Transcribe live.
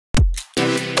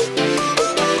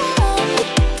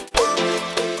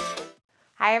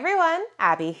Hi everyone,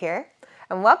 Abby here,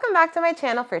 and welcome back to my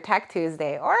channel for Tech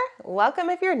Tuesday, or welcome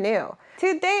if you're new.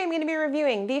 Today I'm going to be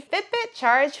reviewing the Fitbit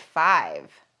Charge 5.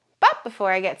 But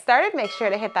before I get started, make sure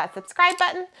to hit that subscribe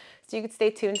button so you can stay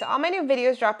tuned to all my new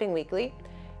videos dropping weekly,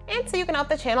 and so you can help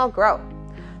the channel grow.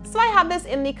 So I have this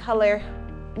in the color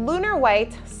Lunar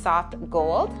White Soft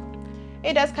Gold.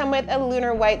 It does come with a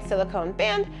lunar white silicone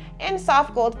band and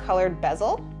soft gold colored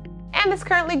bezel. And this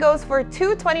currently goes for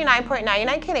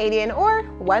 $229.99 Canadian or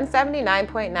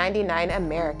 $179.99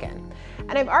 American.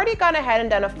 And I've already gone ahead and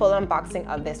done a full unboxing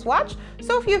of this watch,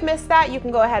 so if you've missed that, you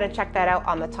can go ahead and check that out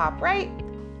on the top right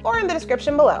or in the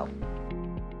description below.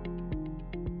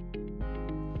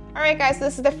 Alright guys, so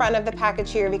this is the front of the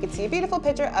package here. We can see a beautiful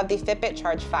picture of the Fitbit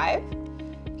Charge 5.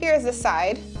 Here's the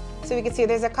side, so we can see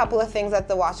there's a couple of things that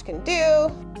the watch can do.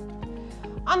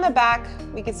 On the back,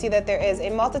 we can see that there is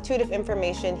a multitude of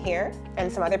information here and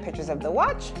some other pictures of the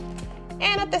watch.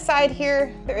 And at the side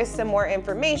here, there is some more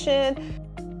information.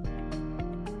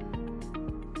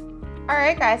 All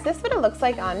right, guys, this is what it looks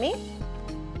like on me.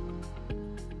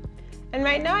 And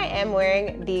right now I am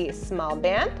wearing the small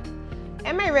band,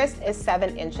 and my wrist is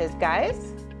 7 inches,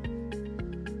 guys.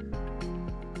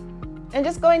 And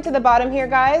just going to the bottom here,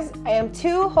 guys, I am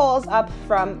 2 holes up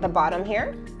from the bottom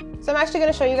here. So I'm actually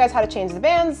going to show you guys how to change the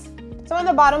bands. So on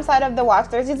the bottom side of the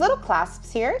watch, there's these little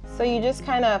clasps here. So you just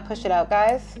kind of push it out,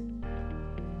 guys,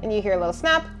 and you hear a little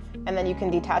snap, and then you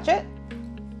can detach it.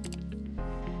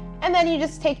 And then you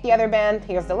just take the other band,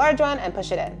 here's the large one, and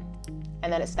push it in.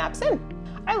 And then it snaps in.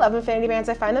 I love infinity bands.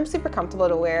 I find them super comfortable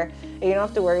to wear. You don't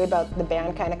have to worry about the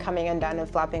band kind of coming undone and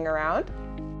flopping around.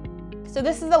 So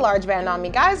this is the large band on me,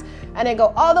 guys, and I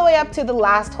go all the way up to the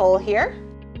last hole here.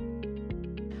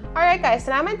 Alright guys,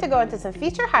 so now I'm going to go into some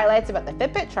feature highlights about the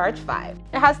Fitbit Charge 5.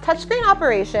 It has touchscreen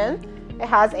operation, it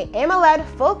has an AMOLED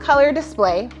full color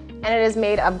display, and it is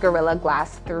made of Gorilla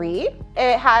Glass 3.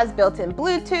 It has built-in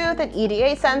Bluetooth, an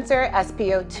EDA sensor,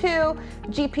 SPO2,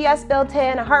 GPS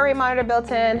built-in, a heart rate monitor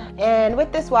built-in, and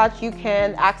with this watch you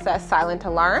can access silent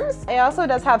alarms. It also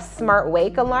does have smart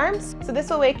wake alarms, so this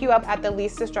will wake you up at the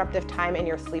least disruptive time in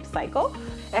your sleep cycle.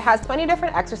 It has 20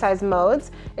 different exercise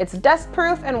modes. It's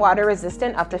dust-proof and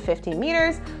water-resistant up to 15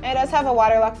 meters. And it does have a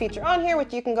water lock feature on here,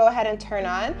 which you can go ahead and turn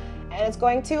on. And it's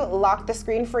going to lock the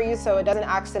screen for you so it doesn't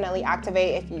accidentally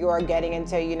activate if you're getting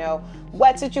into,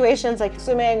 wet situations like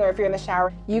swimming or if you're in the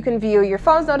shower. You can view your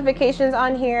phone's notifications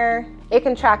on here. It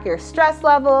can track your stress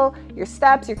level, your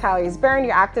steps, your calories burned,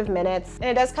 your active minutes. And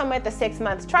it does come with a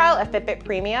 6-month trial of Fitbit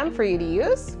Premium for you to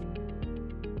use.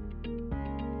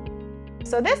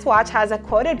 So this watch has a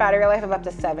quoted battery life of up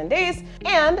to 7 days,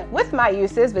 and with my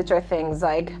uses, which are things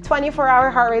like 24-hour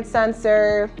heart rate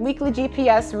sensor, weekly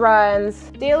GPS runs,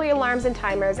 daily alarms and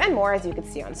timers, and more, as you can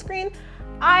see on screen,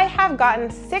 I have gotten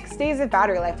 6 days of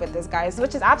battery life with this, guys,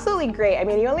 which is absolutely great. I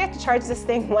mean, you only have to charge this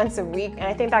thing once a week, and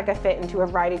I think that could fit into a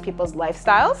variety of people's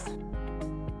lifestyles.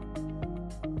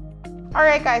 All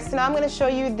right, guys, so now I'm going to show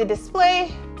you the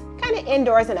display, kind of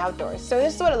indoors and outdoors. So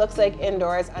this is what it looks like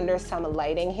indoors under some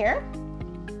lighting here.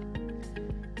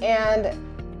 And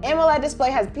AMOLED display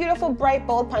has beautiful, bright,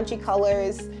 bold, punchy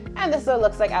colors. And this is what it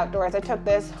looks like outdoors. I took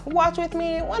this watch with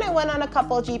me when I went on a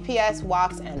couple GPS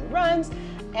walks and runs.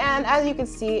 And as you can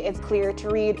see, it's clear to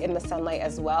read in the sunlight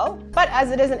as well. But as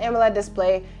it is an AMOLED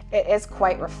display, it is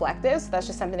quite reflective. So that's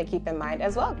just something to keep in mind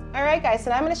as well. All right, guys,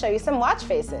 so now I'm going to show you some watch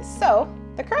faces. So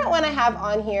the current one I have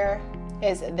on here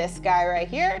is this guy right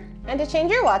here. And to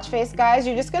change your watch face, guys,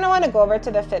 you're just going to want to go over to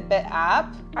the Fitbit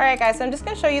app. All right, guys, so I'm just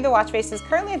going to show you the watch faces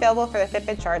currently available for the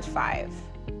Fitbit Charge 5.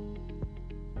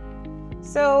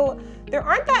 So there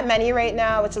aren't that many right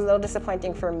now, which is a little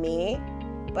disappointing for me,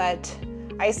 but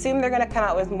I assume they're going to come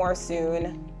out with more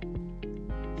soon.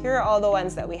 Here are all the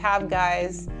ones that we have,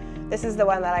 guys. This is the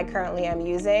one that I currently am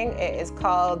using. It is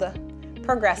called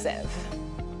Progressive.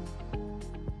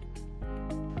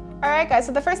 All right, guys,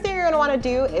 so the first thing you're going to want to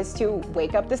do is to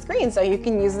wake up the screen so you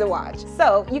can use the watch.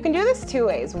 So you can do this 2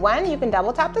 ways. 1, you can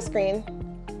double tap the screen,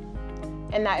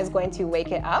 and that is going to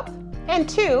wake it up. And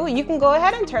 2, you can go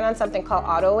ahead and turn on something called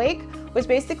auto wake, which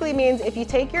basically means if you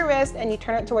take your wrist and you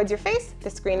turn it towards your face, the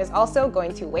screen is also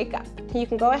going to wake up. You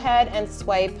can go ahead and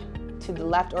swipe to the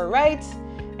left or right,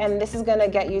 and this is going to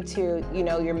get you to,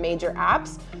 your major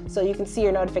apps, so you can see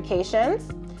your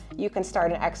notifications. You can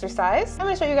start an exercise. I'm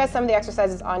going to show you guys some of the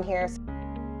exercises on here.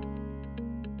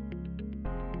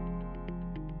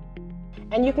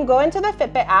 And you can go into the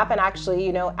Fitbit app and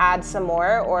actually, add some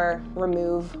more or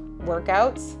remove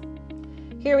workouts.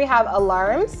 Here we have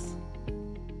alarms,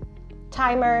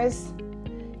 timers,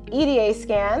 EDA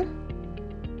scan,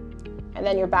 and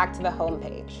then you're back to the home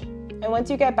page. And once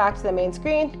you get back to the main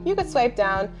screen, you could swipe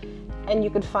down and you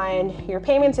could find your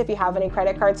payments if you have any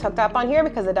credit cards hooked up on here,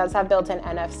 because it does have built-in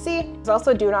NFC. There's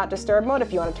also do not disturb mode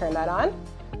if you want to turn that on.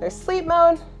 There's sleep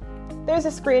mode. There's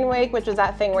a screen wake, which is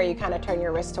that thing where you kind of turn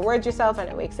your wrist towards yourself and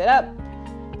it wakes it up.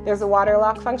 There's a water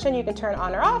lock function you can turn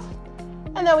on or off.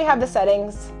 And then we have the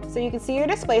settings. So you can see your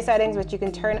display settings, which you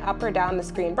can turn up or down the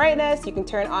screen brightness. You can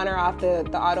turn on or off the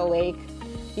auto wake.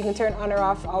 You can turn on or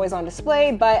off always on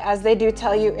display, but as they do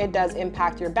tell you, it does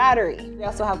impact your battery. We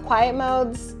also have quiet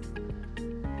modes,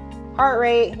 heart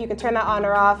rate, you can turn that on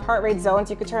or off. Heart rate zones,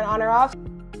 you can turn on or off.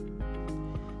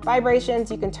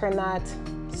 Vibrations, you can turn that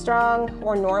strong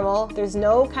or normal. There's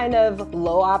no kind of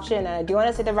low option, and I do want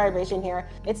to say the vibration here.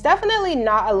 It's definitely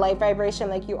not a light vibration,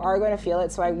 like you are going to feel it,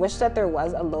 so I wish that there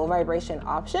was a low vibration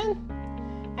option.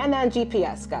 And then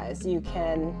GPS, guys, you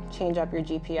can change up your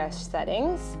GPS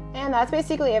settings. And that's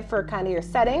basically it for kind of your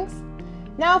settings.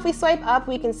 Now, if we swipe up,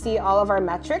 we can see all of our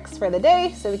metrics for the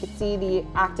day. So we can see the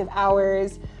active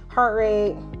hours, heart rate,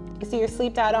 you can see your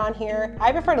sleep data on here.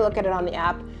 I prefer to look at it on the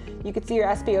app. You can see your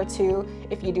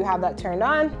SpO2 if you do have that turned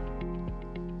on,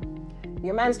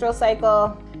 your menstrual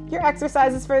cycle, your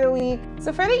exercises for the week.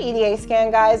 So for the EDA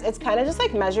scan, guys, it's kind of just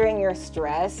like measuring your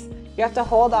stress. You have to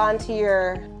hold on to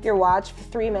your watch for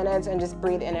 3 minutes and just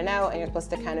breathe in and out, and you're supposed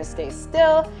to kind of stay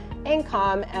still and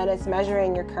calm, and it's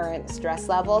measuring your current stress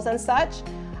levels and such.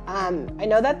 I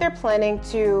know that they're planning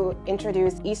to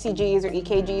introduce ECGs or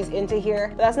EKGs into here,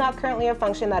 but that's not currently a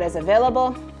function that is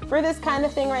available. For this kind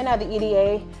of thing right now, the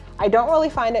EDA, I don't really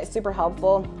find it super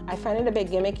helpful. I find it a bit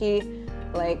gimmicky.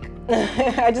 Like,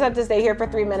 I just have to stay here for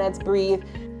 3 minutes, breathe.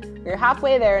 We're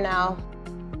halfway there now.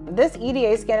 This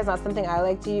EDA scan is not something I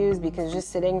like to use because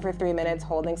just sitting for 3 minutes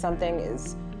holding something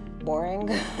is boring.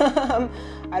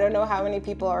 I don't know how many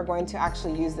people are going to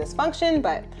actually use this function,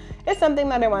 but it's something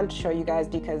that I wanted to show you guys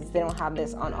because they don't have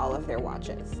this on all of their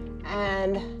watches.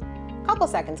 And a couple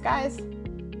seconds, guys.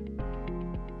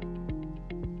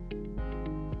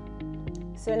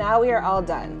 So now we are all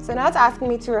done. So now it's asking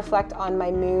me to reflect on my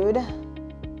mood.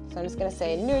 So I'm just gonna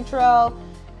say neutral,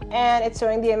 and it's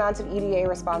showing the amount of EDA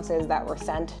responses that were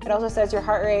sent. It also says your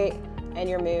heart rate and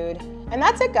your mood. And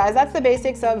that's it, guys. That's the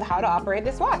basics of how to operate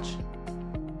this watch.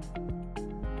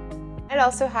 It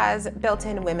also has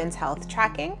built-in women's health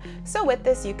tracking. So with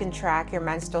this, you can track your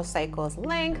menstrual cycle's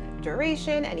length,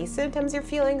 duration, any symptoms you're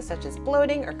feeling, such as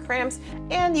bloating or cramps,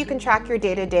 and you can track your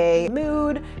day-to-day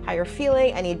mood, how you're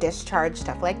feeling, any discharge,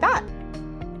 stuff like that.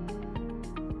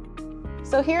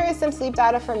 So here is some sleep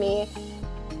data for me.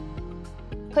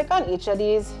 Click on each of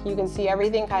these, you can see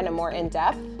everything kind of more in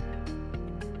depth.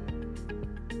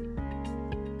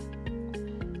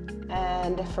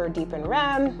 And for deep and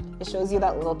REM, it shows you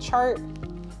that little chart.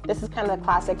 This is kind of the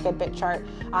classic Fitbit chart.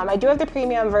 I do have the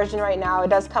premium version right now. It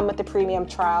does come with the premium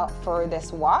trial for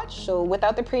this watch. So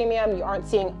without the premium, you aren't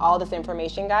seeing all this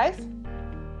information, guys.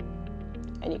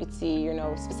 And you can see,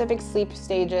 specific sleep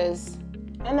stages.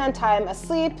 And then time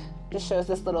asleep just shows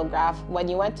this little graph when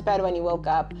you went to bed, when you woke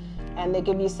up, and they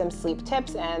give you some sleep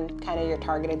tips and kind of your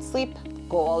targeted sleep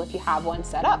goal if you have one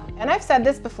set up. And I've said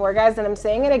this before, guys, and I'm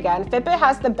saying it again, Fitbit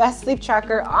has the best sleep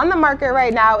tracker on the market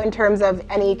right now in terms of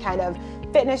any kind of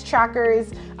fitness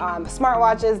trackers,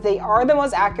 smartwatches. They are the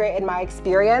most accurate in my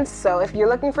experience. So if you're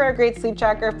looking for a great sleep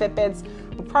tracker, Fitbits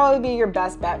will probably be your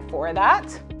best bet for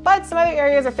that. But some other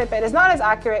areas of Fitbit is not as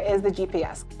accurate as the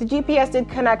GPS. The GPS did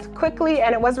connect quickly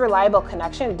and it was a reliable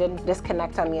connection. It didn't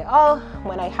disconnect on me at all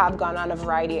when I have gone on a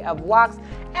variety of walks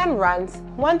and runs.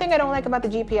 One thing I don't like about the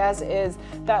GPS is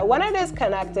that when it is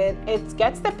connected, it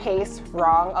gets the pace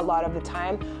wrong a lot of the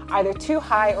time, either too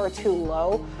high or too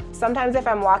low. Sometimes if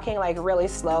I'm walking like really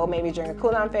slow, maybe during a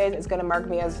cool down phase, it's gonna mark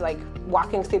me as like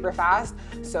walking super fast.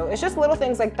 So it's just little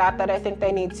things like that that I think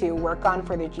they need to work on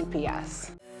for the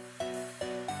GPS.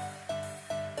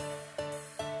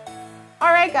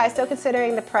 All right, guys, so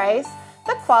considering the price,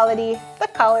 the quality, the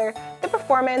color, the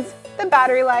performance, the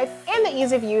battery life, and the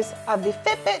ease of use of the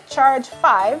Fitbit Charge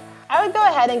 5, I would go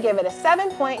ahead and give it a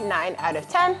 7.9 out of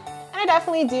 10, and I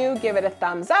definitely do give it a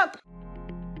thumbs up.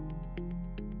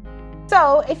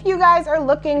 So if you guys are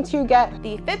looking to get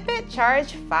the Fitbit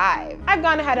Charge 5, I've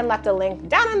gone ahead and left a link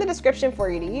down in the description for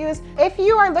you to use. If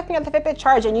you are looking at the Fitbit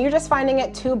Charge and you're just finding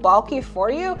it too bulky for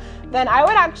you, then I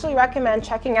would actually recommend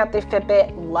checking out the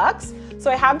Fitbit Luxe. So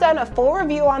I have done a full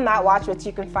review on that watch, which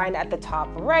you can find at the top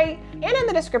right and in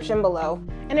the description below.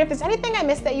 And if there's anything I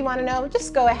missed that you want to know,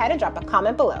 just go ahead and drop a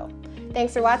comment below.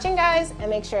 Thanks for watching, guys, and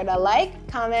make sure to like,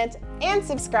 comment, and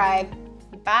subscribe.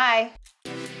 Bye.